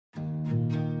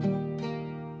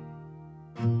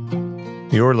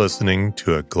You're listening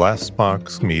to a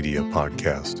Glassbox Media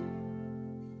podcast.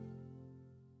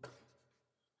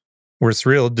 We're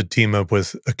thrilled to team up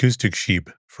with Acoustic Sheep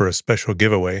for a special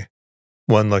giveaway.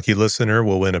 One lucky listener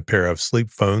will win a pair of Sleep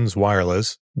Phones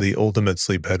Wireless, the ultimate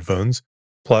sleep headphones,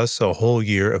 plus a whole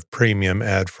year of premium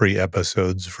ad-free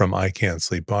episodes from I Can't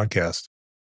Sleep Podcast.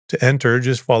 To enter,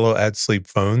 just follow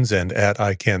 @SleepPhones and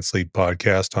 @I Can't Sleep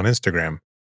Podcast on Instagram.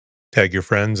 Tag your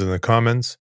friends in the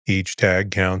comments. Each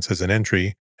tag counts as an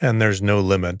entry, and there's no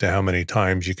limit to how many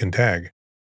times you can tag.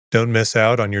 Don't miss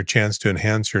out on your chance to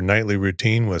enhance your nightly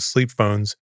routine with Sleep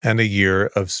Phones and a year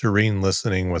of serene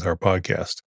listening with our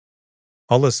podcast.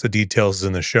 I'll list the details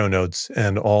in the show notes,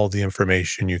 and all the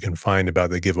information you can find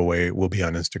about the giveaway will be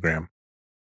on Instagram.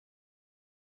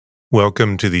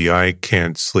 Welcome to the I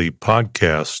Can't Sleep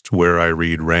podcast, where I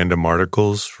read random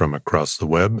articles from across the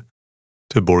web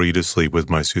to bore you to sleep with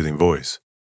my soothing voice.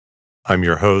 I'm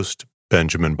your host,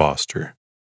 Benjamin Boster.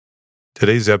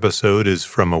 Today's episode is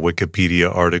from a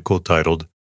Wikipedia article titled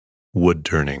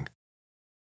Woodturning.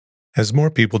 As more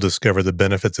people discover the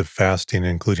benefits of fasting,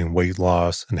 including weight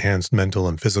loss, enhanced mental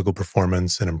and physical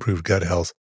performance, and improved gut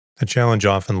health, the challenge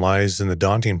often lies in the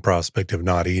daunting prospect of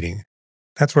not eating.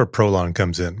 That's where Prolon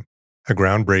comes in, a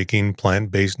groundbreaking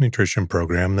plant-based nutrition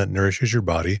program that nourishes your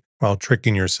body while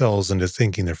tricking your cells into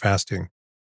thinking they're fasting.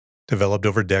 Developed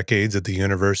over decades at the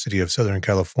University of Southern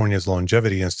California's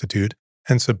Longevity Institute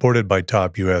and supported by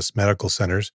top U.S. medical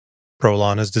centers,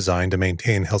 Prolon is designed to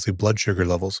maintain healthy blood sugar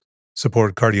levels,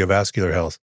 support cardiovascular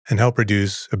health, and help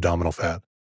reduce abdominal fat.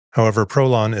 However,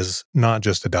 Prolon is not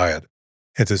just a diet.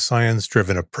 It's a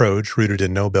science-driven approach rooted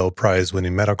in Nobel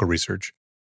Prize-winning medical research.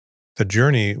 The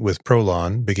journey with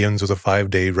Prolon begins with a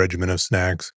 5-day regimen of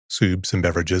snacks, soups, and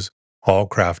beverages, all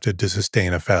crafted to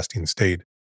sustain a fasting state.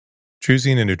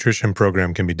 Choosing a nutrition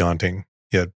program can be daunting,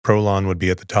 yet Prolon would be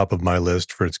at the top of my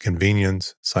list for its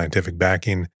convenience, scientific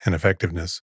backing, and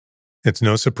effectiveness. It's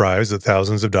no surprise that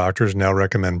thousands of doctors now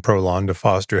recommend Prolon to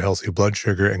foster healthy blood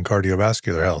sugar and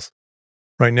cardiovascular health.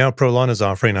 Right now, Prolon is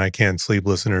offering I Can't Sleep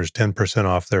listeners 10%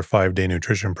 off their 5-day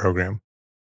nutrition program.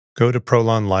 Go to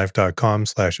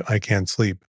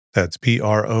prolonlife.com/ican'tsleep. That's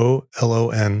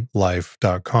PROLON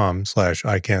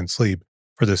life.com/ican'tsleep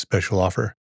for this special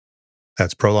offer.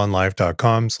 That's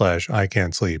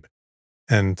prolonlife.com/ican'tsleep.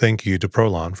 And thank you to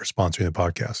Prolon for sponsoring the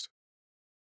podcast.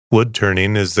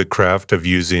 Woodturning is the craft of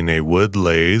using a wood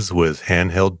lathe with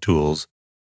handheld tools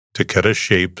to cut a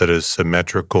shape that is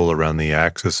symmetrical around the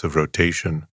axis of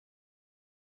rotation.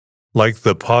 Like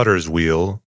the potter's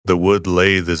wheel, the wood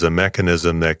lathe is a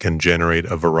mechanism that can generate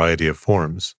a variety of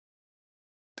forms.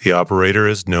 The operator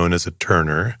is known as a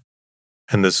turner,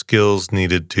 and the skills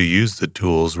needed to use the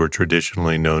tools were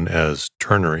traditionally known as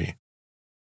turnery.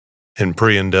 In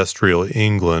pre-industrial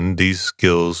England, these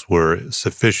skills were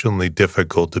sufficiently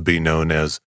difficult to be known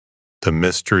as the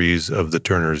mysteries of the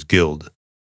Turner's Guild.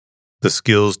 The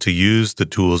skills to use the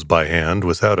tools by hand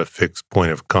without a fixed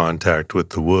point of contact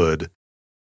with the wood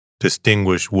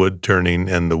distinguish wood turning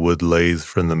and the wood lathe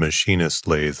from the machinist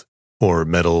lathe, or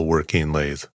metal working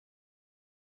lathe.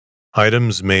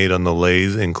 Items made on the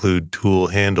lathe include tool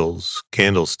handles,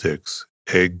 candlesticks,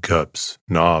 egg cups,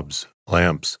 knobs,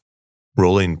 lamps,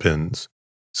 rolling pins,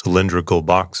 cylindrical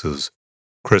boxes,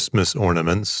 Christmas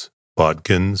ornaments,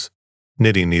 bodkins,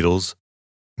 knitting needles,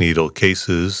 needle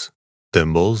cases,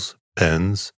 thimbles,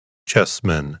 pens,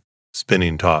 chessmen,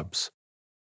 spinning tops,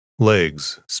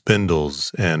 legs,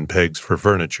 spindles, and pegs for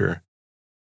furniture,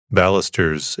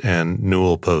 balusters and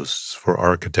newel posts for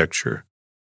architecture,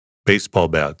 baseball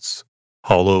bats,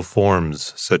 hollow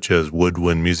forms such as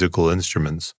woodwind musical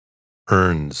instruments,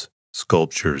 urns,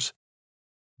 sculptures,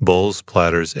 bowls,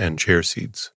 platters, and chair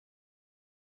seats.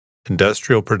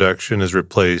 Industrial production has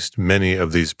replaced many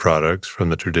of these products from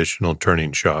the traditional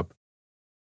turning shop.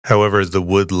 However, the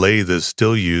wood lathe is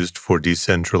still used for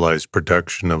decentralized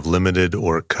production of limited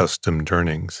or custom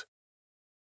turnings.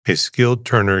 A skilled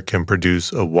turner can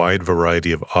produce a wide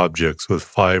variety of objects with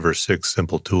 5 or 6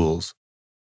 simple tools.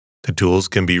 The tools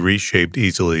can be reshaped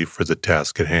easily for the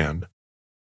task at hand.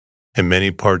 In many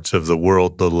parts of the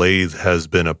world, the lathe has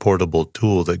been a portable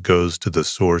tool that goes to the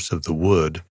source of the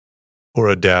wood or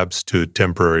adapts to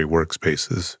temporary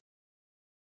workspaces.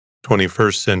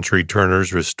 21st century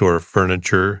turners restore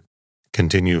furniture,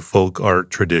 continue folk art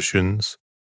traditions,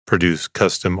 produce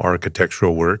custom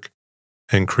architectural work,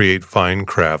 and create fine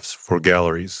crafts for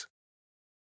galleries.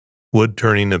 Wood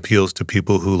turning appeals to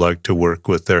people who like to work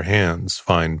with their hands,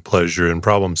 find pleasure in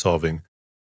problem solving,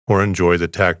 or enjoy the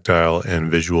tactile and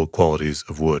visual qualities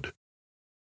of wood.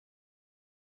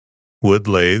 Wood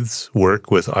lathes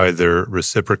work with either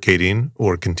reciprocating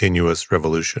or continuous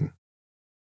revolution.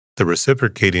 The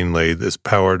reciprocating lathe is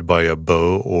powered by a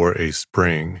bow or a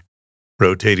spring,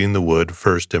 rotating the wood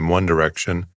first in one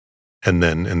direction and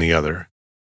then in the other.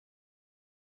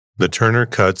 The turner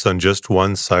cuts on just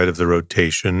one side of the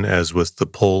rotation, as with the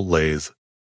pole lathe.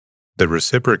 The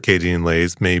reciprocating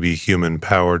lathe may be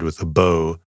human-powered with a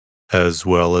bow, as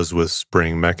well as with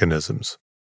spring mechanisms.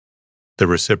 The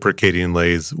reciprocating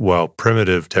lathe, while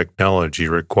primitive technology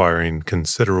requiring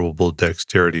considerable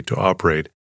dexterity to operate,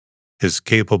 is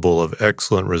capable of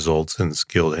excellent results in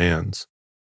skilled hands.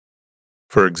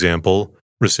 For example,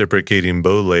 reciprocating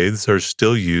bow lathes are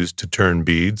still used to turn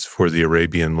beads for the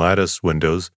Arabian lattice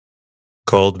windows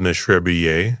called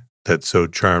meshrebiye that so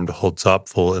charmed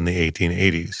Holzapfel in the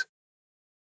 1880s.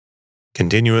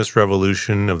 Continuous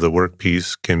revolution of the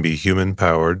workpiece can be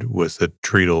human-powered with a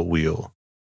treadle wheel,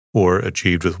 or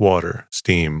achieved with water,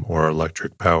 steam, or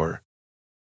electric power.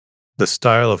 The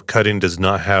style of cutting does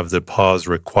not have the pause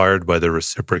required by the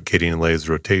reciprocating lathe's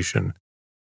rotation.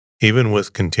 Even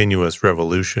with continuous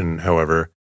revolution,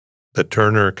 however, the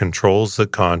turner controls the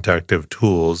contact of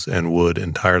tools and wood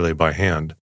entirely by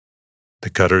hand. The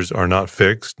cutters are not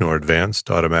fixed nor advanced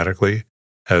automatically,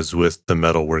 as with the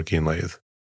metalworking lathe.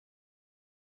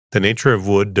 The nature of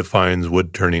wood defines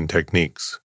wood-turning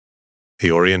techniques.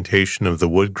 The orientation of the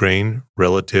wood grain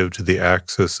relative to the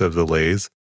axis of the lathe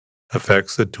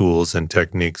affects the tools and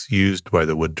techniques used by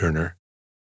the wood turner.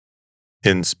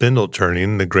 In spindle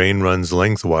turning, the grain runs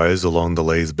lengthwise along the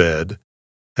lathe bed,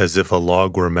 as if a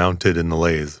log were mounted in the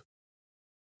lathe.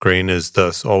 Grain is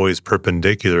thus always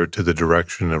perpendicular to the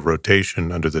direction of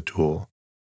rotation under the tool.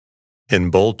 In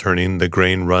bowl turning, the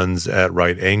grain runs at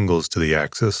right angles to the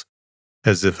axis,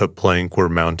 as if a plank were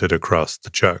mounted across the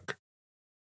chuck.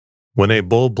 When a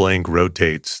bowl blank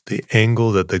rotates, the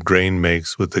angle that the grain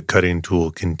makes with the cutting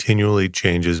tool continually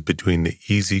changes between the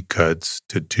easy cuts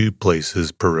to 2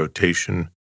 places per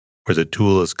rotation, where the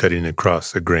tool is cutting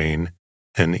across the grain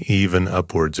and even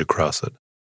upwards across it.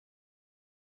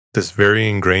 This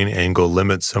varying grain angle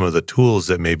limits some of the tools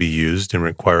that may be used and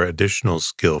require additional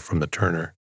skill from the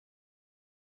turner.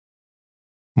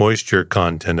 Moisture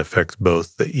content affects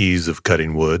both the ease of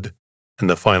cutting wood and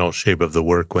the final shape of the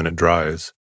work when it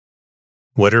dries.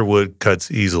 Wetter wood cuts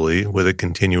easily with a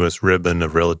continuous ribbon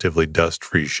of relatively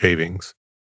dust-free shavings.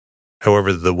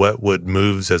 However, the wet wood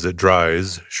moves as it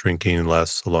dries, shrinking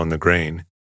less along the grain.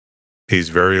 These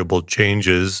variable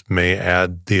changes may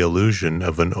add the illusion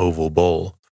of an oval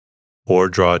bowl, or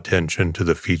draw attention to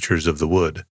the features of the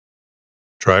wood.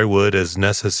 Dry wood is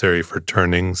necessary for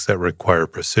turnings that require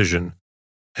precision,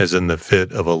 as in the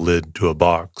fit of a lid to a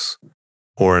box,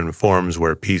 or in forms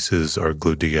where pieces are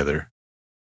glued together.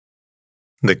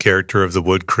 The character of the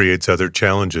wood creates other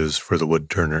challenges for the wood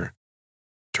turner.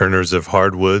 Turners of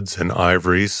hardwoods and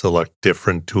ivory select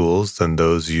different tools than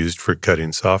those used for cutting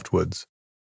softwoods.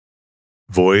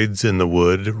 Voids in the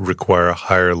wood require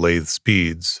higher lathe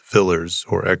speeds, fillers,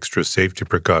 or extra safety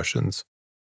precautions.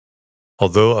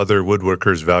 Although other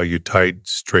woodworkers value tight,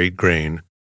 straight grain,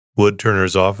 wood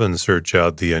turners often search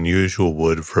out the unusual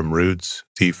wood from roots,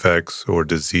 defects, or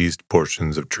diseased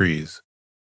portions of trees.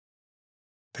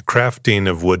 The crafting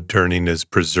of wood turning is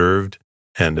preserved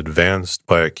and advanced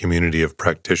by a community of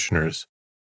practitioners.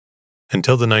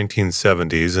 Until the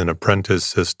 1970s, an apprentice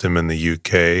system in the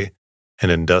UK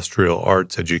and industrial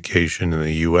arts education in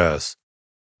the US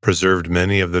preserved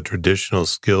many of the traditional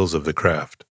skills of the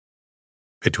craft.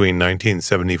 Between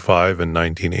 1975 and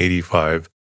 1985,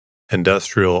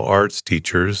 industrial arts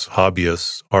teachers,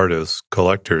 hobbyists, artists,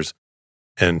 collectors,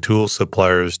 and tool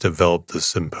suppliers developed the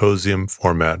symposium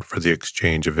format for the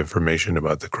exchange of information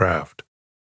about the craft.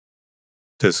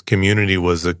 This community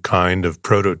was a kind of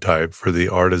prototype for the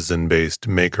artisan-based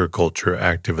maker culture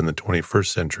active in the 21st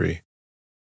century.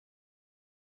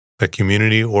 The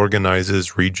community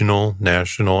organizes regional,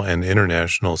 national, and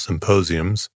international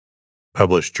symposiums,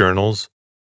 publishes journals,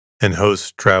 and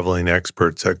hosts traveling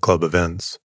experts at club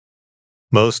events.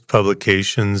 Most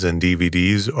publications and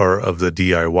DVDs are of the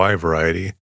DIY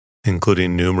variety,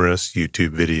 including numerous YouTube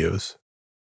videos.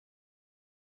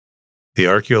 The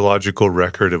archaeological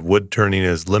record of wood turning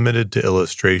is limited to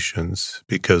illustrations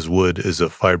because wood is a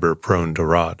fiber prone to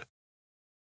rot.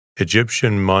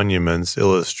 Egyptian monuments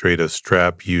illustrate a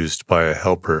strap used by a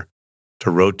helper to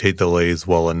rotate the lathe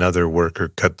while another worker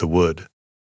cut the wood.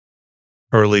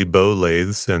 Early bow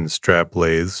lathes and strap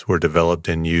lathes were developed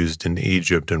and used in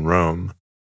Egypt and Rome.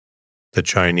 The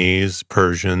Chinese,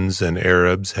 Persians, and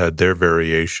Arabs had their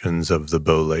variations of the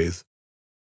bow lathe.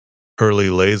 Early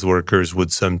lathe workers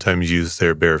would sometimes use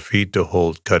their bare feet to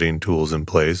hold cutting tools in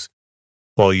place,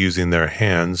 while using their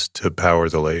hands to power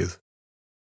the lathe.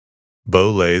 Bow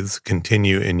lathes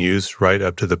continue in use right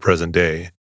up to the present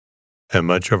day, and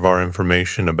much of our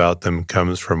information about them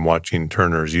comes from watching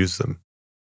turners use them.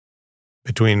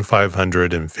 Between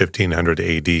 500 and 1500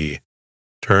 AD,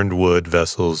 turned wood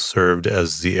vessels served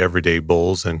as the everyday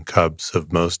bowls and cups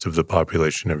of most of the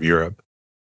population of Europe.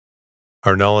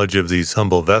 Our knowledge of these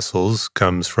humble vessels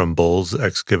comes from bowls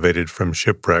excavated from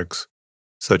shipwrecks,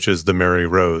 such as the Mary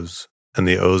Rose and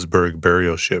the Oseberg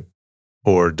burial ship,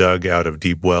 or dug out of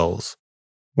deep wells,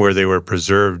 where they were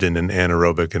preserved in an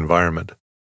anaerobic environment.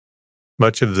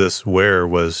 Much of this ware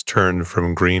was turned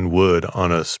from green wood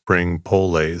on a spring pole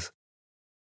lathe.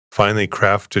 Finely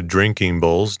crafted drinking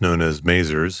bowls, known as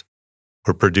mazers,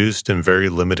 were produced in very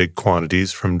limited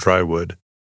quantities from dry wood,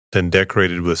 then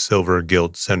decorated with silver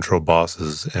gilt central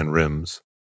bosses and rims.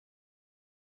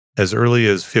 As early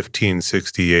as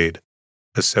 1568,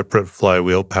 a separate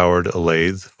flywheel powered a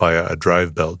lathe via a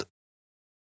drive belt.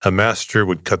 A master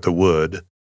would cut the wood,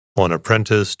 while an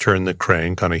apprentice turned the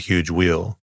crank on a huge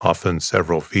wheel, often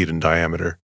several feet in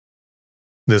diameter.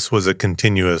 This was a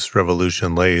continuous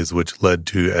revolution lathe which led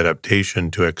to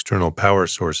adaptation to external power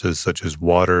sources such as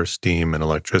water, steam, and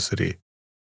electricity.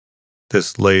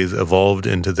 This lathe evolved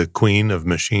into the queen of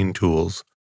machine tools,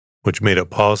 which made it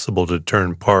possible to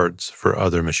turn parts for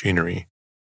other machinery.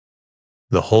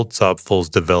 The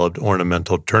Holzapfels developed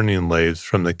ornamental turning lathes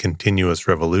from the continuous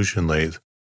revolution lathe,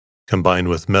 combined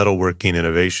with metalworking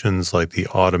innovations like the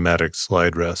automatic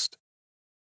slide rest.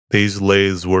 These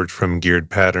lathes worked from geared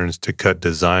patterns to cut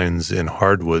designs in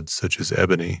hardwoods such as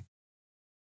ebony.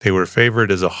 They were favored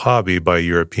as a hobby by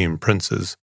European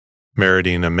princes,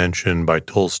 meriting a mention by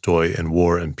Tolstoy in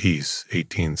War and Peace,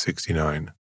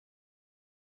 1869.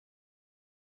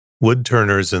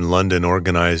 Woodturners in London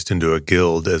organized into a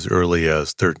guild as early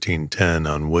as 1310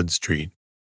 on Wood Street.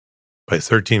 By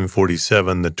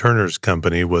 1347, the Turners'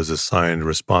 Company was assigned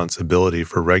responsibility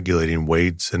for regulating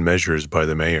weights and measures by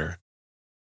the mayor.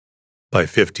 By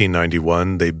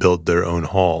 1591, they built their own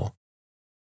hall.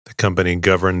 The company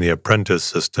governed the apprentice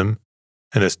system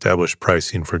and established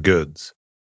pricing for goods.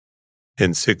 In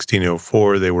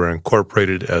 1604, they were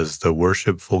incorporated as the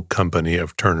Worshipful Company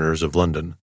of Turners of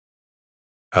London.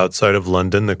 Outside of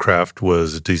London, the craft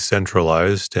was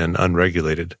decentralized and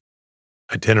unregulated.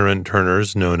 Itinerant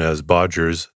turners, known as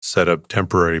bodgers, set up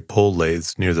temporary pole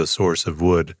lathes near the source of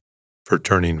wood for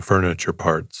turning furniture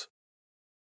parts.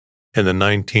 In the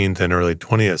 19th and early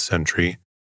 20th century,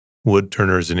 wood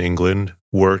turners in England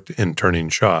worked in turning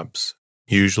shops,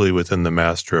 usually within the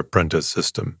master-apprentice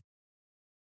system.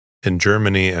 In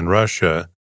Germany and Russia,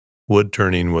 wood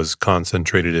turning was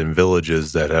concentrated in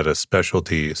villages that had a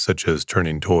specialty such as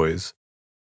turning toys.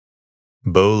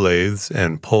 Bow lathes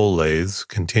and pole lathes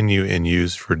continue in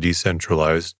use for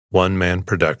decentralized, one-man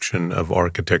production of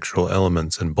architectural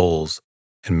elements and bowls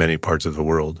in many parts of the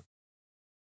world.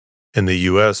 In the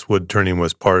U.S., wood turning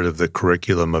was part of the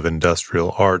curriculum of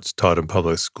industrial arts taught in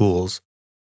public schools,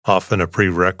 often a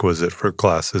prerequisite for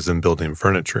classes in building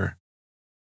furniture.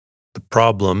 The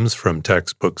problems from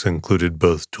textbooks included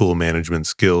both tool management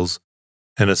skills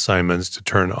and assignments to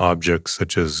turn objects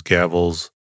such as gavels,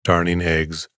 darning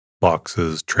eggs,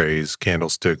 boxes, trays,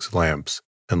 candlesticks, lamps,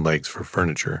 and legs for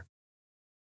furniture.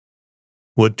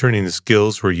 Wood turning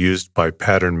skills were used by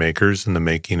pattern makers in the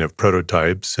making of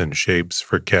prototypes and shapes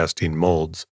for casting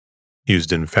molds,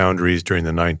 used in foundries during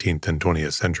the 19th and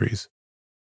 20th centuries.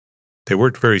 They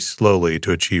worked very slowly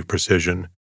to achieve precision,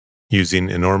 using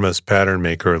enormous pattern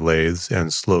maker lathes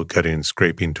and slow-cutting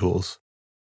scraping tools.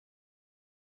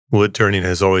 Wood turning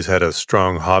has always had a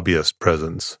strong hobbyist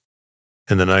presence.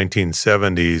 In the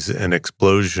 1970s, an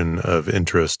explosion of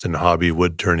interest in hobby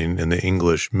wood turning in the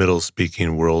English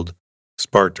Middle-speaking world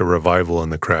sparked a revival in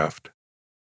the craft.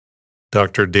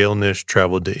 Dr. Dalenish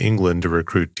traveled to England to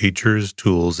recruit teachers,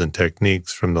 tools, and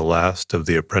techniques from the last of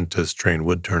the apprentice-trained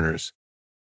woodturners.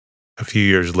 A few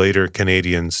years later,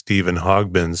 Canadian Stephen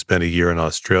Hogbin spent a year in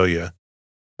Australia,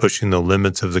 pushing the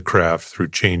limits of the craft through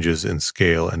changes in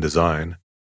scale and design.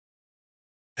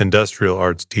 Industrial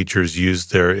arts teachers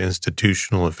used their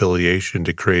institutional affiliation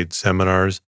to create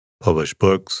seminars, publish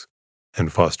books,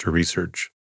 and foster research.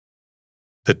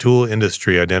 The tool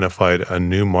industry identified a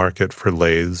new market for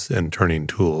lathes and turning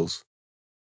tools.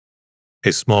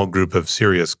 A small group of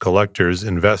serious collectors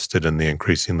invested in the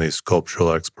increasingly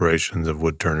sculptural explorations of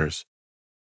woodturners.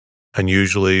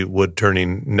 Unusually,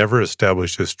 woodturning never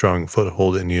established a strong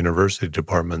foothold in university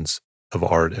departments of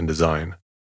art and design.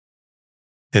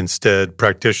 Instead,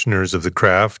 practitioners of the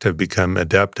craft have become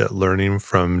adept at learning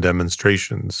from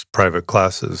demonstrations, private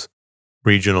classes,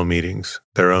 regional meetings,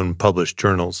 their own published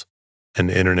journals, and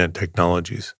internet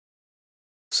technologies.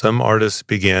 Some artists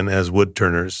began as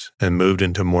woodturners and moved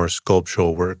into more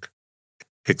sculptural work,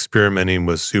 experimenting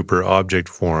with super object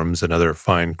forms and other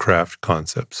fine craft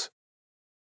concepts.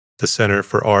 The Center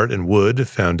for Art and Wood,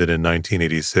 founded in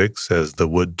 1986 as the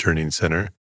Woodturning Center,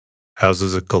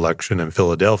 houses a collection in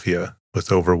Philadelphia with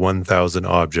over 1,000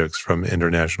 objects from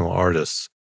international artists,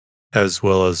 as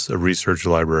well as a research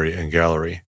library and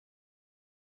gallery.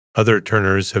 Other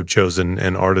turners have chosen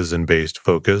an artisan-based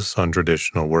focus on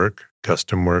traditional work,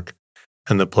 custom work,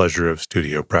 and the pleasure of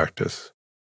studio practice.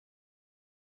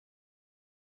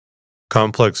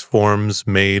 Complex forms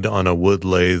made on a wood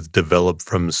lathe develop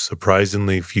from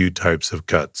surprisingly few types of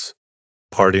cuts: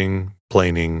 parting,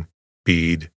 planing,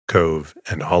 bead, cove,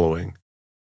 and hollowing.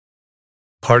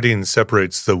 Parting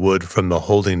separates the wood from the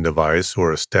holding device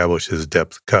or establishes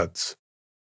depth cuts.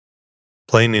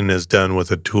 Planing is done with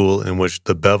a tool in which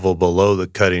the bevel below the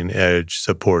cutting edge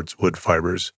supports wood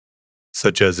fibers,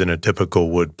 such as in a typical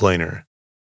wood planer.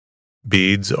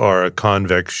 Beads are a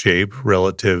convex shape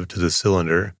relative to the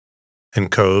cylinder, and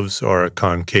coves are a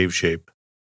concave shape.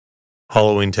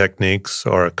 Hollowing techniques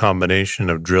are a combination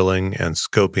of drilling and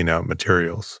scoping out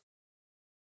materials.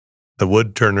 The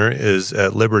wood turner is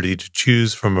at liberty to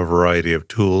choose from a variety of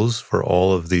tools for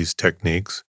all of these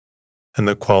techniques, and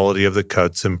the quality of the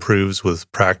cuts improves with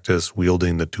practice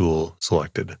wielding the tool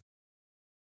selected.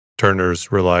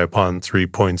 Turners rely upon 3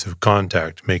 points of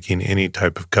contact making any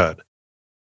type of cut.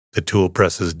 The tool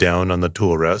presses down on the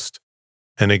tool rest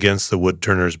and against the wood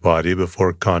turner's body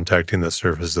before contacting the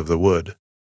surface of the wood,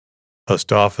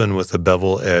 most often with the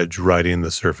bevel edge righting the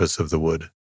surface of the wood.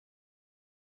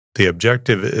 The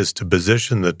objective is to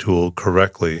position the tool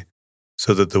correctly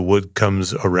so that the wood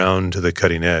comes around to the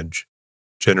cutting edge,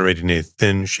 generating a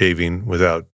thin shaving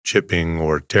without chipping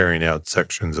or tearing out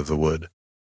sections of the wood.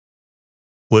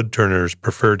 Wood turners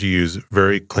prefer to use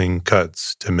very clean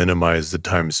cuts to minimize the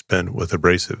time spent with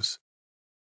abrasives.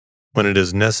 When it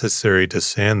is necessary to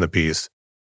sand the piece,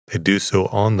 they do so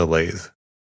on the lathe,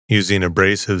 using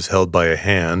abrasives held by a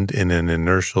hand in an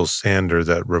inertial sander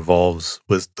that revolves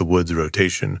with the wood's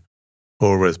rotation,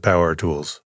 or with power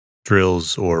tools,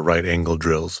 drills or right-angle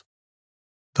drills.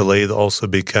 The lathe also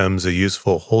becomes a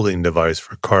useful holding device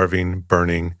for carving,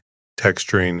 burning,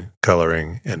 texturing,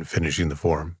 coloring, and finishing the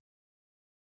form.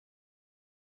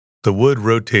 The wood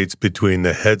rotates between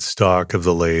the headstock of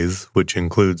the lathe, which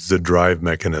includes the drive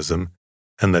mechanism,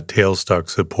 and the tailstock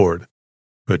support,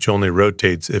 which only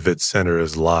rotates if its center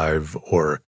is live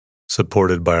or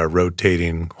supported by a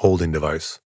rotating holding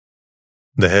device.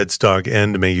 The headstock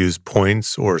end may use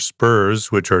points or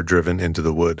spurs which are driven into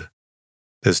the wood.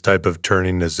 This type of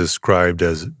turning is described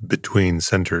as between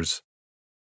centers.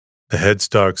 The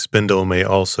headstock spindle may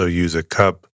also use a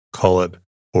cup, collet,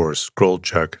 or scroll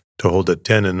chuck to hold a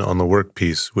tenon on the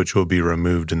workpiece, which will be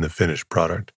removed in the finished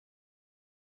product.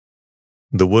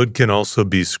 The wood can also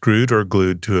be screwed or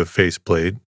glued to a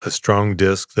faceplate, a strong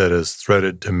disc that is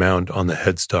threaded to mount on the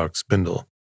headstock spindle.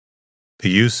 The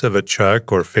use of a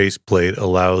chuck or faceplate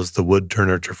allows the wood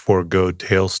turner to forego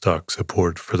tailstock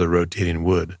support for the rotating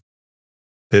wood.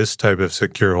 This type of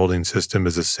secure holding system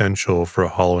is essential for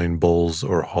hollowing bowls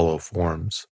or hollow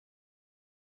forms.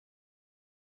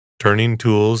 Turning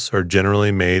tools are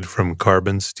generally made from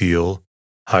carbon steel,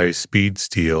 high-speed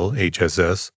steel,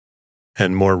 HSS,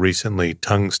 and more recently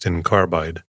tungsten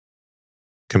carbide.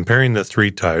 Comparing the three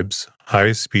types,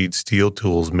 high-speed steel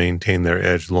tools maintain their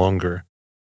edge longer,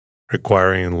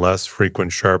 requiring less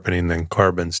frequent sharpening than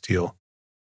carbon steel,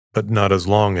 but not as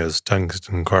long as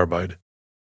tungsten carbide.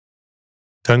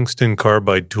 Tungsten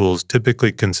carbide tools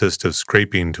typically consist of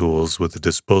scraping tools with a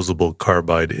disposable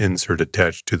carbide insert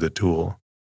attached to the tool.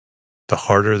 The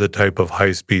harder the type of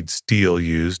high-speed steel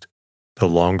used, the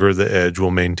longer the edge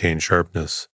will maintain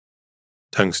sharpness.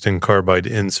 Tungsten carbide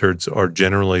inserts are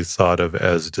generally thought of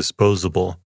as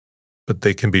disposable, but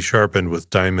they can be sharpened with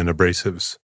diamond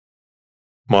abrasives.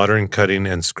 Modern cutting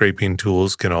and scraping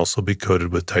tools can also be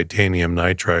coated with titanium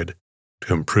nitride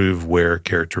to improve wear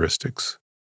characteristics.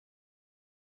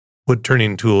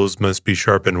 Wood-turning tools must be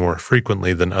sharpened more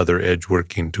frequently than other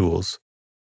edge-working tools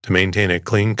to maintain a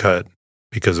clean cut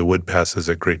because the wood passes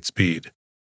at great speed.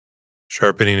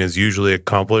 Sharpening is usually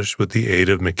accomplished with the aid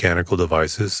of mechanical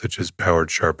devices such as powered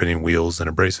sharpening wheels and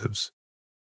abrasives.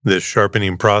 This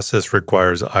sharpening process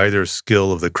requires either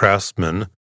skill of the craftsman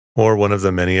or one of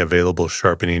the many available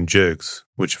sharpening jigs,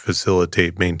 which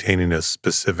facilitate maintaining a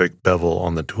specific bevel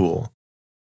on the tool.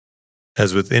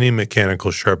 As with any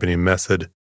mechanical sharpening method,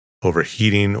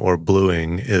 overheating or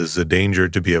bluing is a danger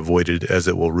to be avoided as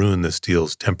it will ruin the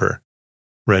steel's temper,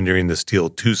 rendering the steel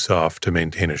too soft to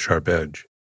maintain a sharp edge.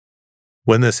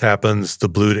 When this happens, the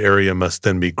blued area must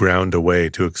then be ground away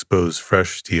to expose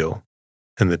fresh steel,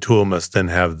 and the tool must then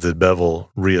have the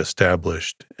bevel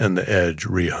re-established and the edge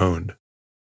re-honed.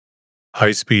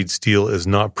 High-speed steel is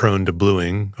not prone to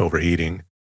bluing, overheating,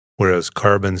 whereas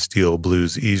carbon steel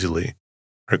blues easily,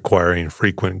 requiring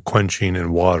frequent quenching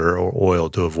in water or oil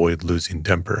to avoid losing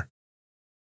temper.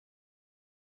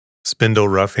 Spindle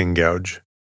roughing gouge.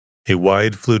 A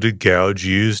wide fluted gouge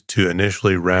used to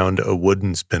initially round a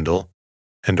wooden spindle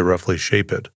and to roughly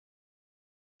shape it.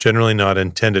 Generally not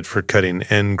intended for cutting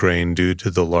end grain due to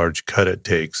the large cut it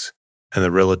takes and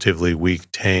the relatively weak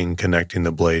tang connecting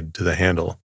the blade to the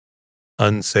handle.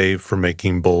 Unsafe for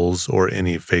making bowls or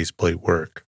any faceplate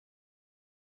work.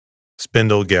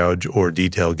 Spindle gouge or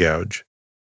detail gouge.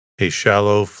 A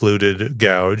shallow fluted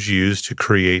gouge used to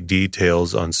create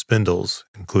details on spindles,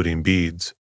 including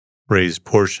beads, raised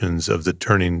portions of the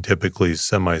turning typically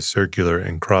semicircular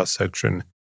in cross-section,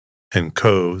 and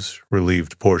coves,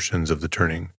 relieved portions of the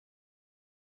turning.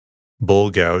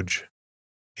 Bowl gouge.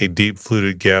 A deep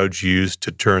fluted gouge used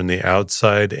to turn the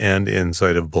outside and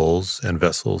inside of bowls and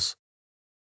vessels.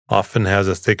 Often has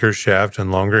a thicker shaft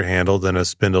and longer handle than a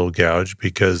spindle gouge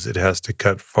because it has to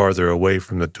cut farther away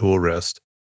from the tool rest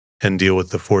and deal with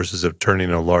the forces of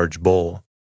turning a large bowl,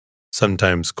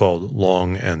 sometimes called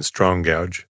long and strong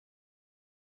gouge.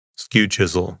 Skew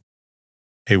chisel.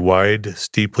 A wide,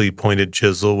 steeply pointed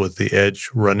chisel with the edge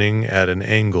running at an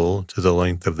angle to the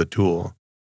length of the tool.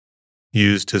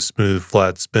 Used to smooth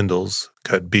flat spindles,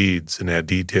 cut beads, and add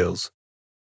details.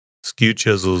 Skew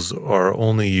chisels are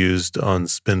only used on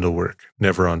spindle work,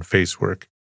 never on face work,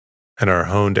 and are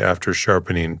honed after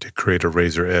sharpening to create a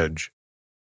razor edge.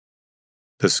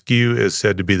 The skew is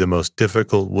said to be the most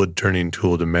difficult wood-turning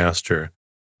tool to master,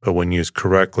 but when used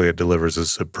correctly it delivers a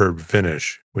superb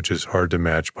finish, which is hard to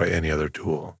match by any other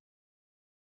tool.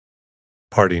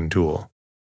 Parting tool.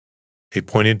 A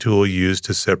pointed tool used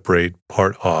to separate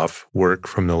part-off work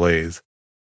from the lathe,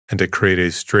 and to create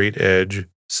a straight edge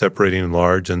separating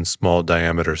large and small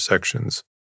diameter sections.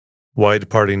 Wide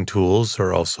parting tools,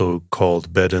 are also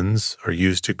called beddens, are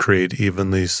used to create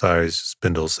evenly sized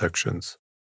spindle sections.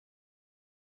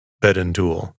 Bedden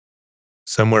tool.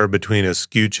 Somewhere between a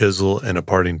skew chisel and a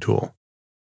parting tool.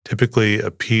 Typically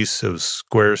a piece of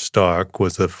square stock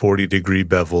with a 40-degree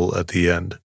bevel at the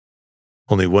end.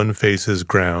 Only one face is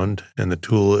ground, and the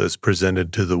tool is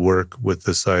presented to the work with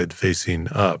the side facing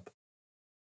up.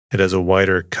 It has a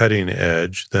wider cutting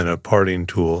edge than a parting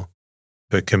tool,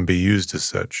 but can be used as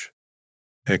such.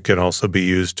 It can also be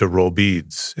used to roll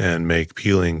beads and make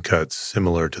peeling cuts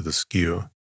similar to the skew.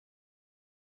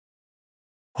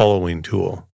 Hollowing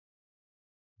tool.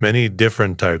 Many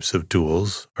different types of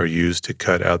tools are used to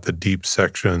cut out the deep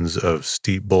sections of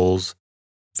steep bowls,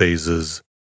 vases,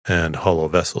 and hollow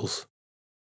vessels,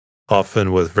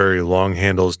 often with very long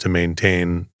handles to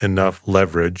maintain enough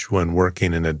leverage when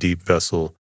working in a deep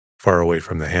vessel far away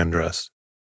from the handrest.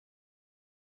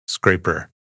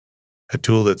 Scraper. A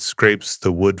tool that scrapes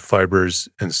the wood fibers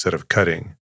instead of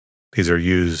cutting. These are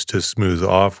used to smooth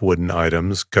off wooden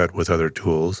items cut with other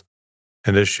tools,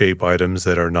 and to shape items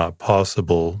that are not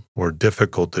possible or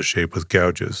difficult to shape with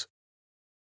gouges.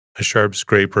 A sharp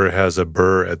scraper has a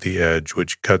burr at the edge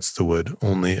which cuts the wood,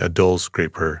 only a dull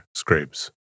scraper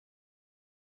scrapes.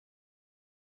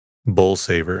 Bowl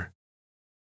saver.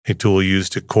 A tool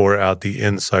used to core out the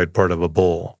inside part of a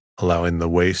bowl, allowing the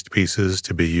waste pieces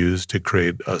to be used to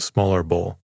create a smaller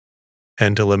bowl,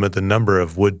 and to limit the number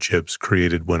of wood chips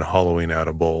created when hollowing out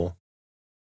a bowl.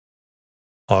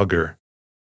 Auger.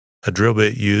 A drill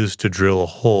bit used to drill a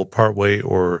hole partway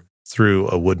or through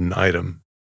a wooden item,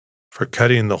 for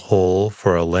cutting the hole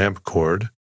for a lamp cord,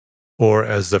 or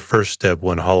as the first step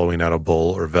when hollowing out a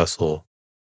bowl or vessel.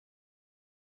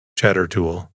 Chatter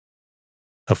tool.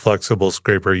 A flexible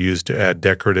scraper used to add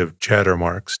decorative chatter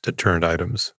marks to turned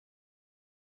items.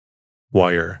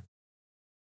 Wire.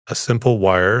 A simple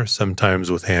wire,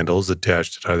 sometimes with handles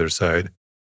attached at either side,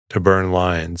 to burn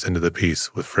lines into the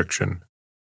piece with friction.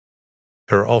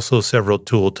 There are also several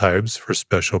tool types for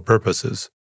special purposes,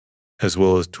 as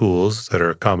well as tools that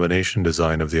are a combination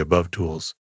design of the above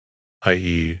tools,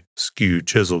 i.e. skew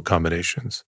chisel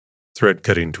combinations, thread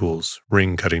cutting tools,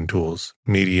 ring cutting tools,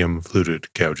 medium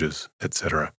fluted gouges,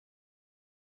 etc.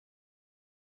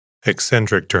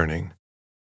 Eccentric turning.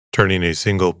 Turning a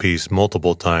single piece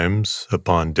multiple times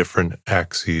upon different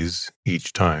axes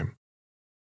each time.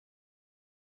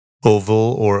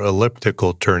 Oval or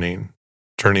elliptical turning.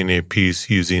 Turning a piece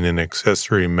using an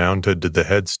accessory mounted to the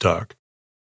headstock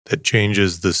that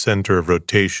changes the center of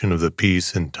rotation of the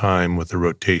piece in time with the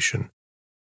rotation,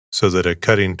 so that a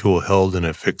cutting tool held in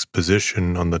a fixed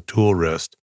position on the tool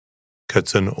rest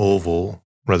cuts an oval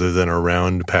rather than a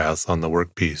round path on the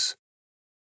workpiece.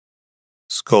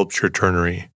 Sculpture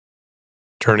turnery.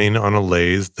 Turning on a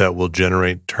lathe that will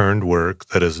generate turned work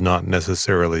that is not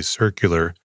necessarily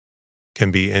circular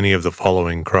can be any of the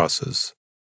following crosses: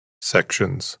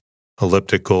 sections: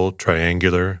 elliptical,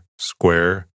 triangular,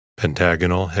 square,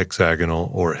 pentagonal,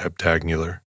 hexagonal, or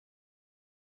heptagonal.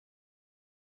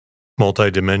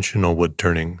 Multidimensional wood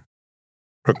turning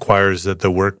requires that the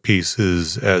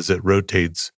workpieces, as it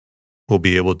rotates, will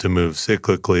be able to move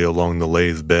cyclically along the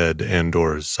lathe bed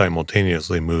and/or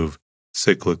simultaneously move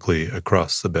cyclically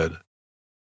across the bed.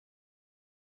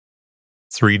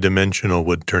 Three-dimensional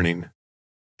wood turning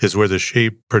is where the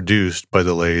shape produced by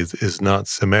the lathe is not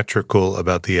symmetrical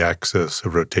about the axis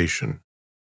of rotation.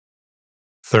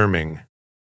 Therming,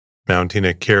 mounting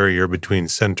a carrier between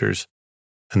centers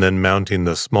and then mounting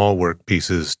the small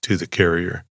workpieces to the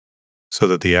carrier so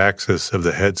that the axis of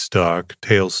the headstock,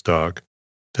 tailstock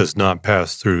does not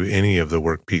pass through any of the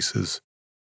workpieces,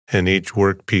 and each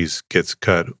workpiece gets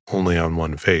cut only on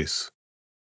one face.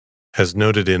 As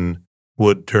noted in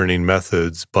Wood Turning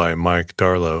Methods by Mike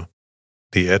Darlow,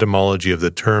 the etymology of the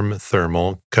term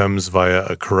thermal comes via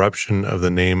a corruption of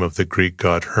the name of the Greek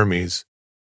god Hermes,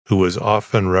 who was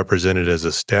often represented as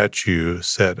a statue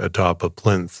set atop a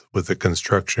plinth with a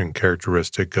construction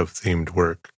characteristic of themed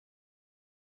work.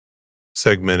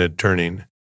 Segmented turning,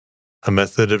 a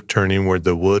method of turning where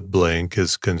the wood blank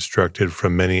is constructed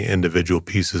from many individual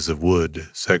pieces of wood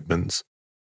segments,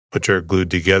 which are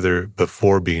glued together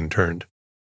before being turned.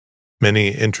 Many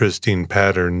interesting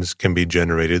patterns can be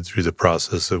generated through the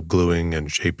process of gluing and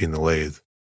shaping the lathe.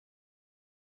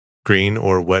 Green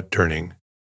or wet turning,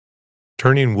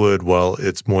 turning wood while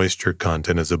its moisture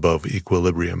content is above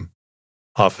equilibrium,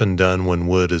 often done when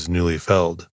wood is newly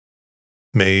felled.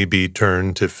 May be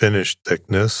turned to finished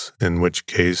thickness, in which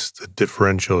case the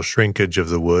differential shrinkage of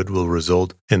the wood will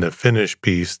result in a finished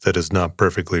piece that is not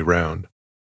perfectly round.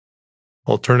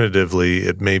 Alternatively,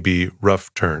 it may be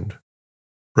rough turned.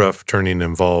 Rough turning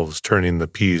involves turning the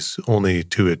piece only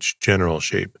to its general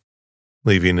shape,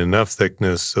 leaving enough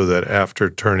thickness so that after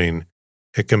turning,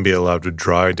 it can be allowed to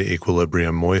dry to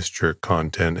equilibrium moisture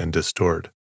content and distort.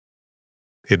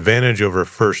 The advantage over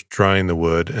first drying the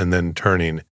wood and then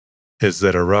turning is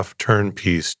that a rough turn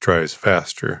piece dries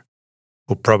faster,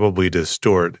 will probably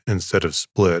distort instead of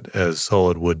split as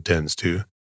solid wood tends to,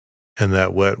 and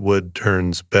that wet wood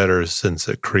turns better since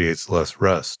it creates less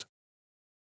rust.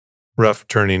 Rough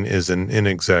turning is an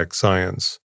inexact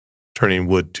science. Turning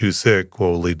wood too thick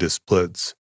will lead to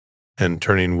splits, and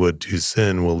turning wood too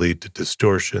thin will lead to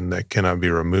distortion that cannot be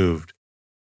removed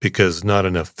because not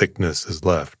enough thickness is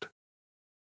left.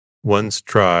 Once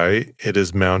dry, it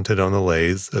is mounted on the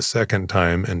lathe a second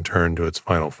time and turned to its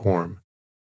final form.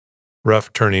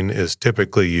 Rough turning is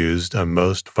typically used on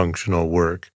most functional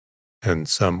work and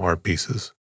some art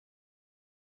pieces.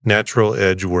 Natural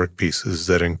edge workpieces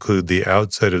that include the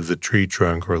outside of the tree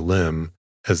trunk or limb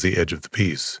as the edge of the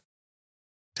piece.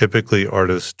 Typically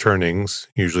artist turnings,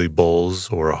 usually bowls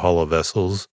or hollow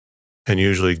vessels, and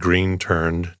usually green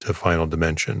turned to final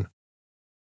dimension.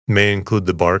 May include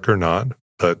the bark or not,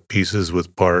 but pieces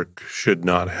with bark should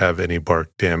not have any bark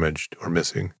damaged or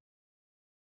missing.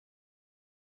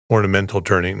 Ornamental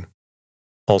turning,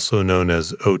 also known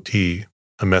as OT,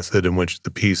 a method in which the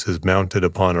piece is mounted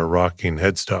upon a rocking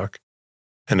headstock,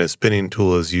 and a spinning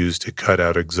tool is used to cut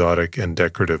out exotic and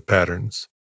decorative patterns.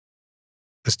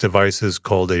 This device is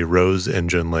called a rose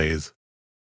engine lathe.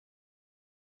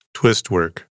 Twist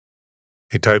work,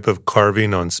 a type of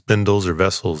carving on spindles or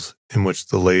vessels in which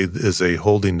the lathe is a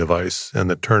holding device and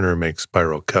the turner makes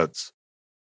spiral cuts.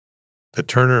 The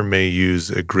turner may use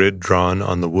a grid drawn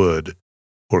on the wood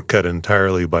or cut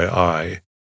entirely by eye,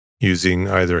 using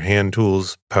either hand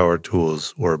tools, power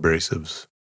tools, or abrasives.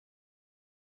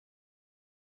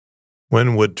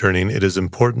 When wood turning, it is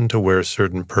important to wear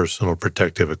certain personal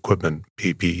protective equipment,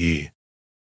 PPE.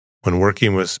 When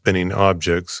working with spinning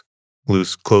objects,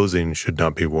 loose clothing should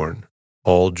not be worn.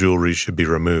 All jewelry should be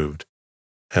removed,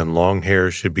 and long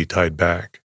hair should be tied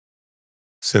back.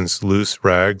 Since loose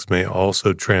rags may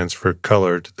also transfer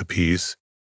color to the piece,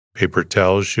 paper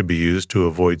towels should be used to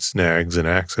avoid snags and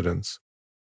accidents.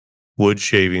 Wood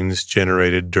shavings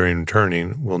generated during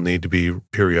turning will need to be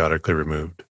periodically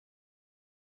removed.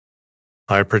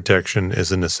 Eye protection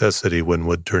is a necessity when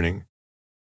wood turning.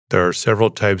 There are several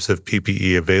types of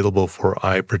PPE available for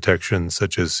eye protection,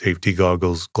 such as safety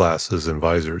goggles, glasses, and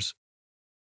visors.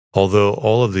 Although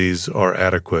all of these are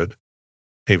adequate,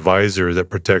 a visor that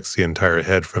protects the entire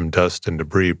head from dust and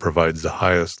debris provides the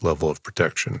highest level of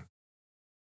protection.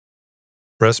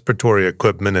 Respiratory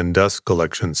equipment and dust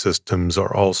collection systems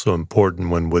are also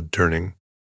important when wood turning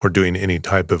or doing any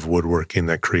type of woodworking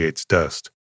that creates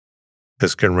dust.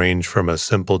 This can range from a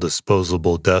simple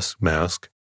disposable dust mask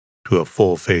to a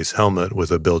full-face helmet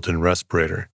with a built-in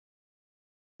respirator.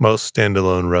 Most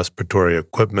standalone respiratory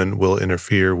equipment will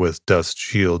interfere with dust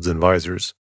shields and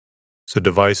visors, so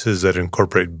devices that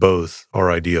incorporate both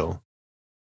are ideal.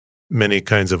 Many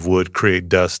kinds of wood create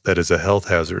dust that is a health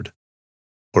hazard.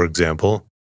 For example,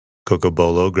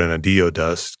 cocobolo granadillo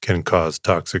dust can cause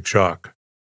toxic shock.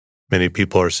 Many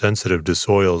people are sensitive to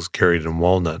soils carried in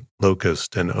walnut,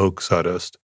 locust, and oak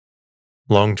sawdust.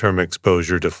 Long-term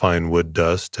exposure to fine wood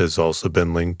dust has also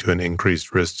been linked to an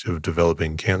increased risk of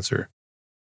developing cancer.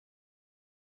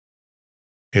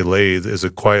 A lathe is a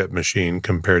quiet machine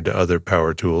compared to other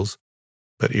power tools,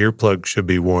 but earplugs should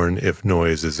be worn if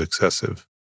noise is excessive.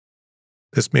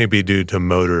 This may be due to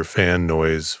motor fan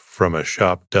noise from a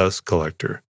shop dust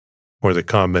collector, or the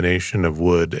combination of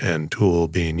wood and tool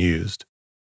being used.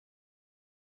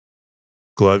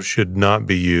 Gloves should not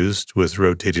be used with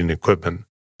rotating equipment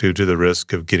due to the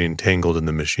risk of getting tangled in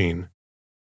the machine.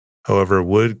 However,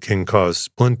 wood can cause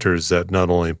splinters that not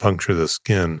only puncture the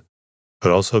skin,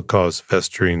 but also cause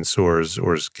festering sores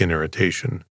or skin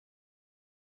irritation.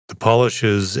 The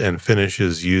polishes and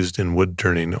finishes used in wood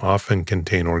turning often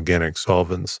contain organic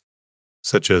solvents,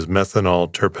 such as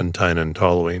methanol, turpentine, and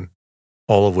toluene,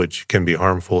 all of which can be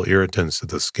harmful irritants to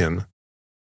the skin.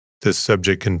 This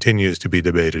subject continues to be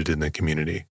debated in the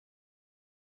community.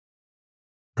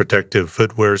 Protective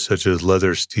footwear such as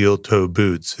leather steel-toe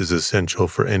boots is essential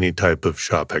for any type of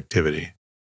shop activity.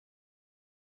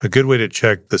 A good way to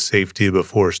check the safety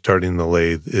before starting the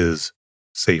lathe is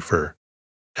safer.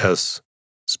 S.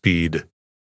 Speed.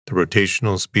 The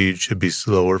rotational speed should be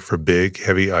slower for big,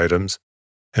 heavy items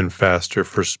and faster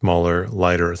for smaller,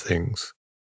 lighter things.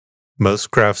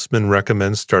 Most craftsmen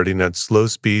recommend starting at slow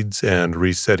speeds and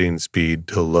resetting speed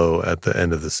to low at the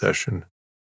end of the session.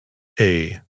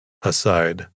 A.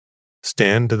 Aside.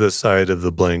 Stand to the side of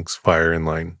the blanks firing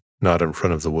line, not in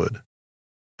front of the wood.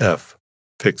 F.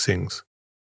 Fixings.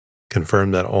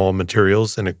 Confirm that all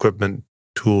materials and equipment,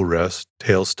 tool rest,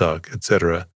 tailstock,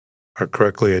 etc., are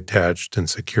correctly attached and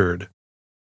secured.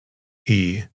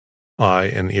 E. Eye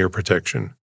and ear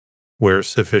protection. Wear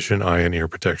sufficient eye and ear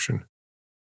protection.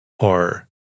 R.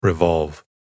 Revolve.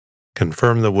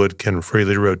 Confirm the wood can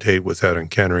freely rotate without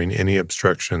encountering any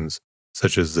obstructions,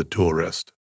 such as the tool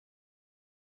rest.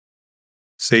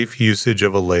 Safe usage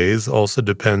of a lathe also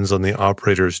depends on the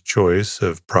operator's choice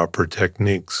of proper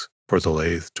techniques for the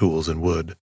lathe, tools, and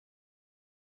wood.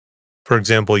 For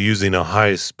example, using a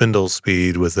high spindle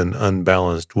speed with an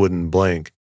unbalanced wooden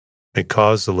blank may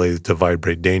cause the lathe to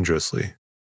vibrate dangerously.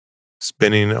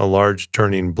 Spinning a large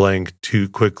turning blank too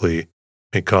quickly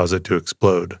may cause it to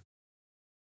explode.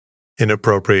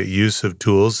 Inappropriate use of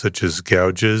tools such as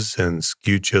gouges and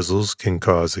skew chisels can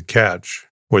cause a catch,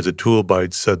 where the tool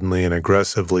bites suddenly and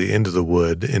aggressively into the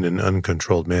wood in an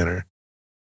uncontrolled manner.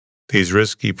 These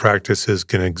risky practices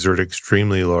can exert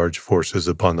extremely large forces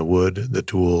upon the wood, the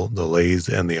tool, the lathe,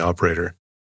 and the operator.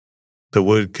 The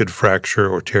wood could fracture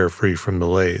or tear free from the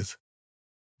lathe.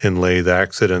 In lathe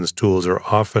accidents, tools are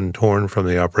often torn from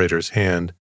the operator's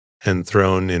hand and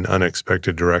thrown in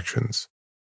unexpected directions.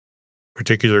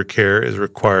 Particular care is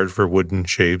required for wooden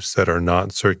shapes that are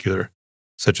not circular,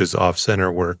 such as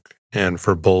off-center work, and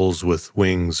for bowls with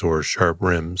wings or sharp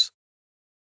rims.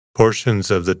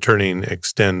 Portions of the turning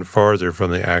extend farther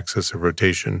from the axis of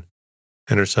rotation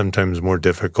and are sometimes more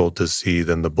difficult to see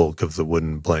than the bulk of the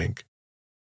wooden blank.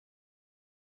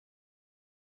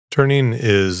 Turning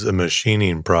is a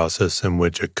machining process in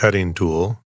which a cutting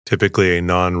tool, typically a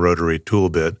non-rotary tool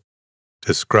bit,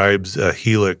 describes a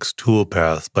helix tool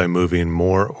path by moving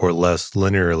more or less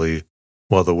linearly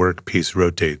while the workpiece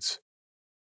rotates.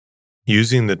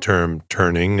 Using the term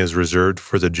turning is reserved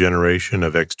for the generation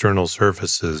of external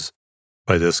surfaces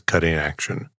by this cutting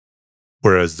action,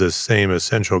 whereas this same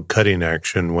essential cutting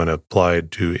action, when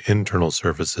applied to internal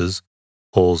surfaces,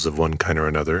 holes of one kind or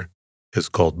another, is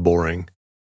called boring.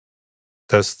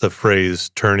 Thus, the phrase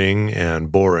turning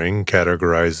and boring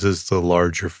categorizes the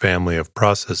larger family of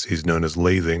processes known as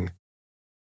lathing.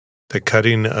 The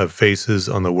cutting of faces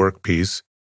on the workpiece,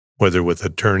 whether with a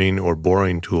turning or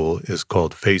boring tool, is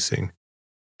called facing,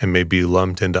 and may be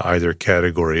lumped into either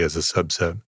category as a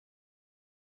subset.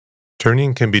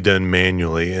 Turning can be done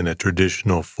manually in a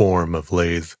traditional form of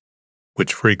lathe,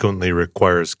 which frequently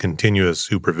requires continuous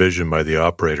supervision by the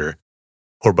operator,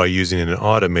 or by using an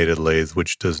automated lathe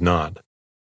which does not.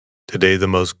 Today, the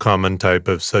most common type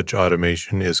of such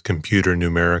automation is computer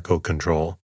numerical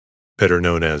control, better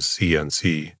known as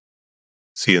CNC.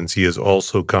 CNC is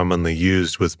also commonly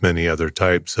used with many other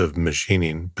types of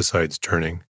machining besides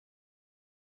turning.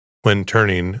 When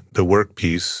turning, the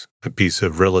workpiece, a piece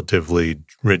of relatively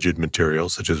rigid material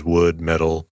such as wood,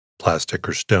 metal, plastic,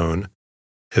 or stone,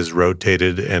 is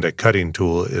rotated and a cutting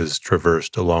tool is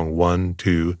traversed along 1,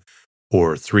 2,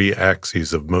 or 3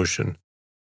 axes of motion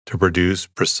to produce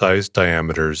precise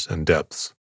diameters and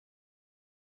depths.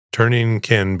 Turning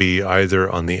can be either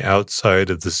on the outside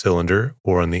of the cylinder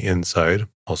or on the inside,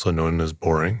 also known as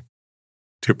boring,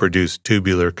 to produce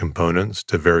tubular components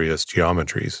to various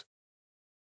geometries.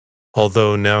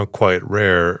 Although now quite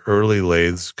rare, early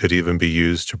lathes could even be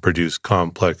used to produce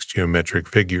complex geometric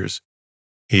figures,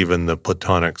 even the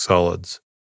Platonic solids.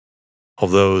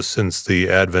 Although since the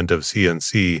advent of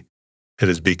CNC, it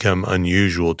has become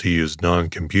unusual to use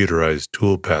non-computerized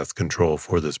toolpath control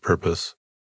for this purpose.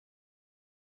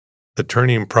 The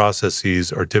turning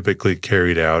processes are typically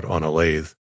carried out on a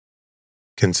lathe,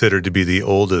 considered to be the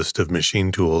oldest of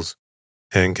machine tools,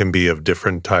 and can be of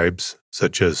different types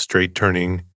such as straight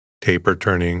turning, taper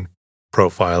turning,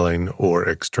 profiling, or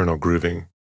external grooving.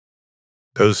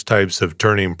 Those types of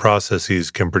turning processes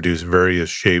can produce various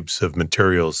shapes of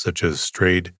materials such as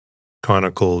straight,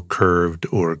 conical, curved,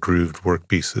 or grooved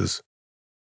workpieces.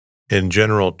 In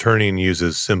general, turning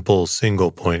uses simple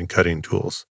single-point cutting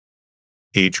tools.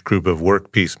 Each group of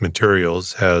workpiece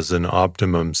materials has an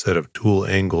optimum set of tool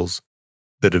angles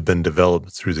that have been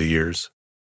developed through the years.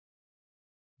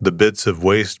 The bits of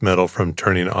waste metal from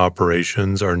turning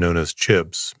operations are known as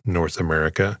chips, North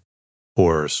America,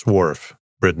 or swarf,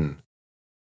 Britain.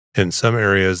 In some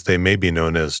areas, they may be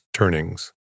known as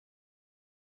turnings.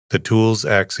 The tool's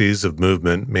axes of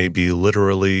movement may be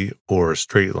literally or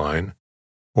straight line,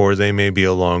 or they may be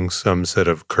along some set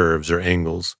of curves or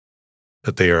angles,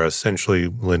 but they are essentially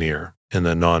linear in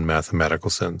the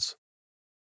non-mathematical sense.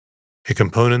 A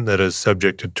component that is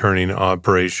subject to turning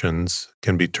operations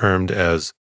can be termed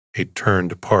as a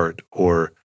turned part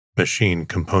or machine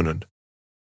component.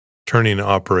 Turning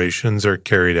operations are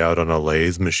carried out on a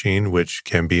lathe machine, which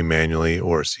can be manually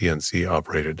or CNC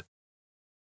operated.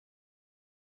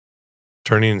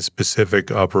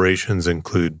 Turning-specific operations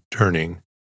include turning.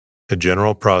 The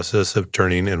general process of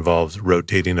turning involves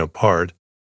rotating a part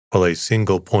while a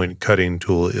single-point cutting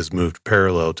tool is moved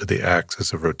parallel to the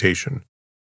axis of rotation.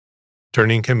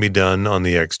 Turning can be done on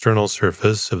the external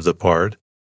surface of the part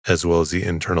as well as the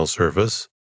internal surface.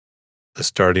 The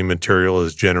starting material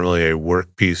is generally a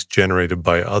workpiece generated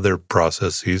by other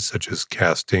processes such as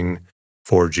casting,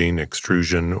 forging,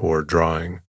 extrusion, or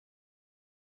drawing.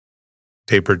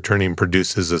 Tapered turning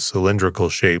produces a cylindrical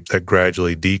shape that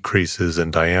gradually decreases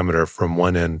in diameter from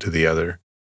one end to the other.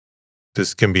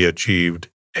 This can be achieved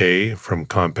A, from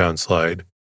compound slide,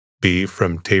 B,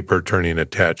 from taper turning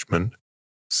attachment,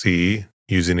 C,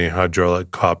 using a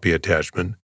hydraulic copy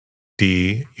attachment,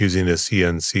 D, using a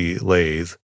CNC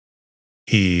lathe,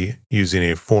 E, using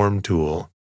a form tool,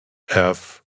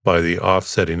 F, by the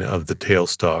offsetting of the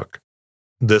tailstock.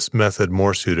 This method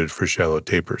more suited for shallow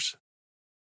tapers.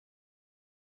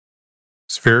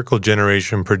 Spherical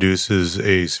generation produces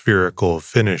a spherical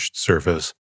finished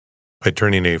surface by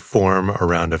turning a form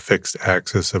around a fixed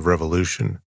axis of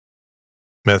revolution.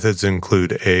 Methods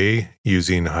include A,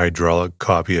 using hydraulic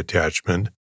copy attachment,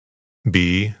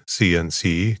 B,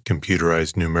 CNC,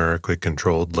 computerized numerically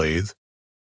controlled lathe,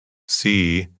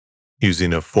 C,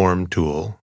 using a form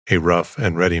tool, a rough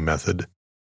and ready method,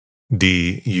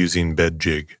 D, using bed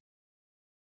jig.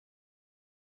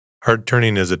 Hard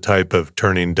turning is a type of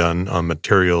turning done on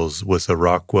materials with a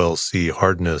Rockwell C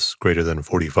hardness greater than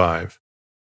 45.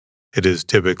 It is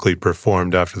typically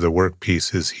performed after the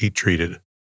workpiece is heat-treated.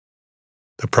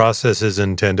 The process is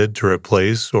intended to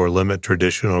replace or limit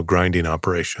traditional grinding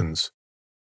operations.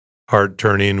 Hard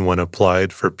turning, when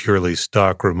applied for purely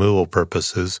stock removal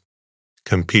purposes,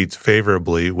 competes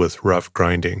favorably with rough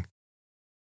grinding.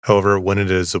 However, when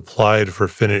it is applied for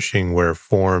finishing where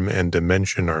form and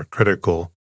dimension are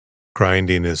critical,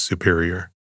 grinding is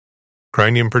superior.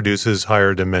 Grinding produces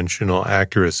higher dimensional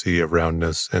accuracy of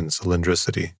roundness and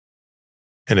cylindricity.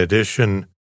 In addition,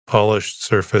 polished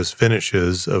surface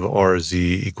finishes of RZ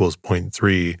equals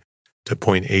 0.3 to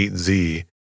 0.8 Z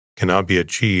cannot be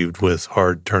achieved with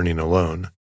hard turning alone.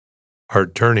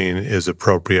 Hard turning is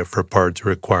appropriate for parts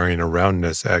requiring a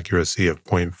roundness accuracy of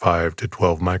 0.5 to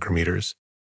 12 micrometers,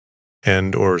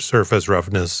 and or surface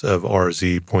roughness of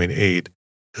RZ 0.8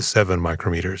 to 7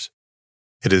 micrometers.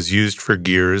 It is used for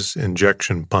gears,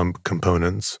 injection pump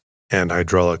components, and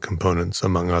hydraulic components,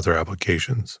 among other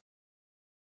applications.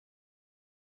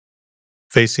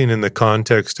 Facing in the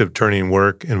context of turning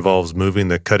work involves moving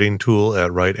the cutting tool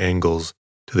at right angles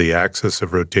to the axis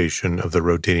of rotation of the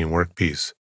rotating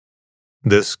workpiece.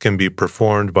 This can be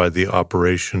performed by the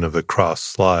operation of the cross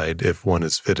slide if one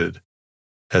is fitted,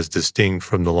 as distinct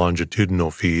from the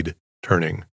longitudinal feed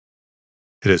turning.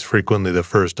 It is frequently the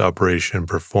first operation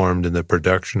performed in the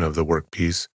production of the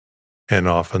workpiece, and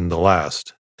often the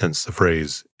last, hence the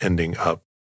phrase ending up.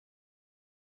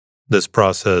 This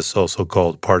process, also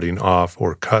called parting off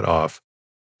or cut off,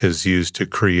 is used to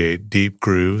create deep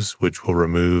grooves which will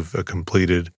remove a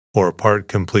completed or part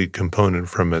complete component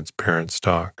from its parent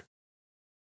stock.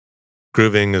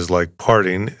 Grooving is like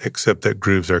parting, except that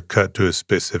grooves are cut to a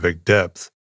specific depth,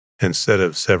 instead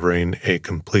of severing a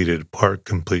completed part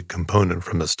complete component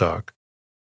from the stock.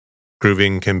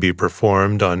 Grooving can be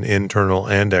performed on internal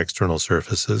and external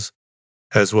surfaces,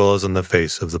 as well as on the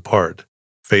face of the part,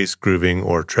 face grooving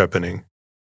or trepanning.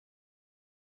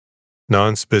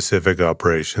 Non-specific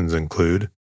operations include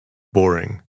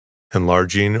boring,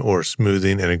 enlarging or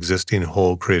smoothing an existing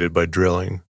hole created by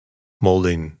drilling,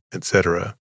 molding,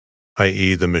 etc.,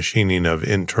 i.e. the machining of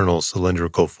internal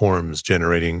cylindrical forms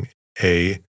generating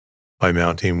A. by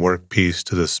mounting workpiece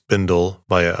to the spindle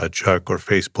via a chuck or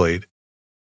faceplate,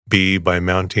 B. by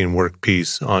mounting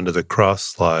workpiece onto the cross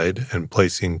slide and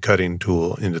placing cutting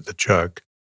tool into the chuck.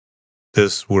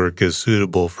 This work is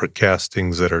suitable for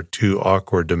castings that are too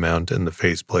awkward to mount in the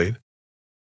faceplate.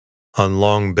 On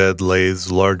long bed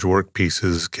lathes, large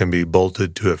workpieces can be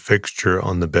bolted to a fixture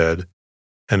on the bed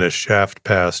and a shaft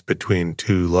passed between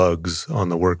two lugs on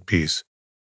the workpiece,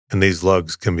 and these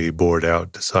lugs can be bored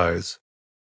out to size.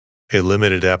 A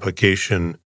limited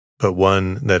application, but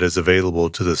one that is available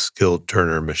to the skilled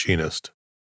turner machinist.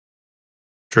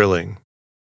 Drilling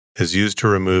is used to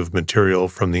remove material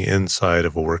from the inside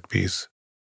of a workpiece.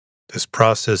 This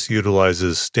process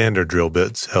utilizes standard drill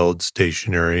bits held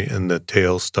stationary in the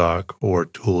tail stock or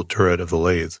tool turret of the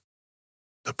lathe.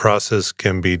 The process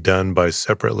can be done by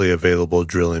separately available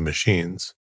drilling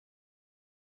machines.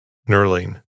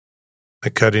 Knurling, the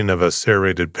cutting of a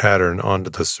serrated pattern onto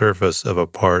the surface of a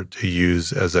part to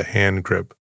use as a hand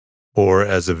grip or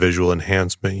as a visual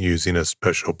enhancement using a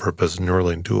special purpose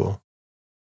knurling tool.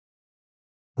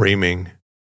 Reaming,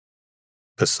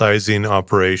 the sizing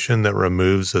operation that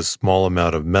removes a small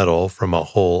amount of metal from a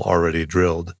hole already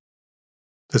drilled.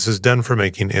 This is done for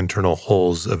making internal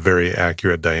holes of very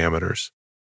accurate diameters.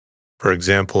 For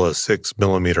example, a 6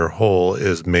 mm hole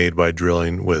is made by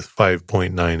drilling with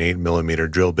 5.98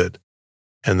 mm drill bit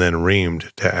and then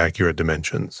reamed to accurate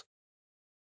dimensions.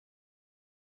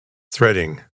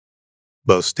 Threading.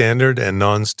 Both standard and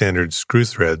non-standard screw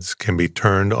threads can be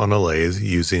turned on a lathe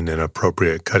using an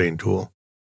appropriate cutting tool,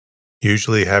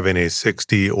 usually having a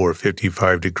 60 or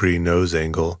 55 degree nose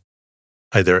angle,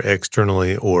 either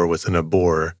externally or within a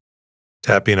bore.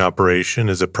 Tapping operation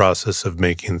is a process of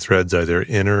making threads either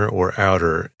inner or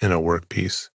outer in a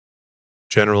workpiece,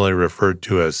 generally referred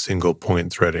to as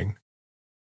single-point threading.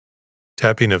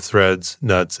 Tapping of threads,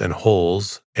 nuts, and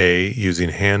holes, A. using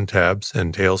hand taps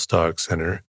and tailstock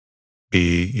center,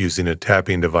 B. using a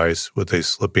tapping device with a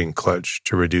slipping clutch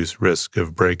to reduce risk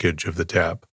of breakage of the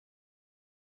tap.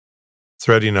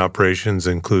 Threading operations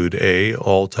include A.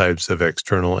 all types of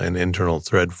external and internal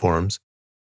thread forms,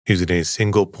 using a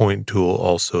single point tool,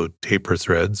 also taper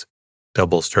threads,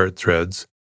 double start threads,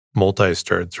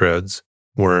 multi-start threads,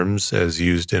 worms as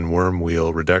used in worm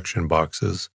wheel reduction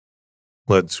boxes,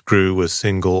 lead screw with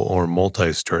single or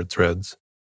multi-start threads.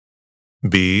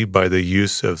 B. by the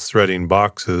use of threading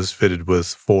boxes fitted with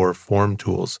 4 form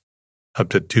tools, up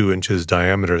to 2 inches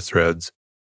diameter threads,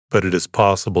 but it is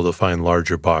possible to find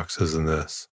larger boxes than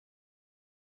this.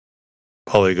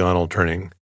 Polygonal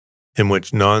turning, in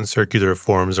which non-circular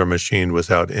forms are machined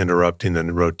without interrupting the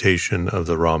rotation of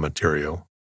the raw material.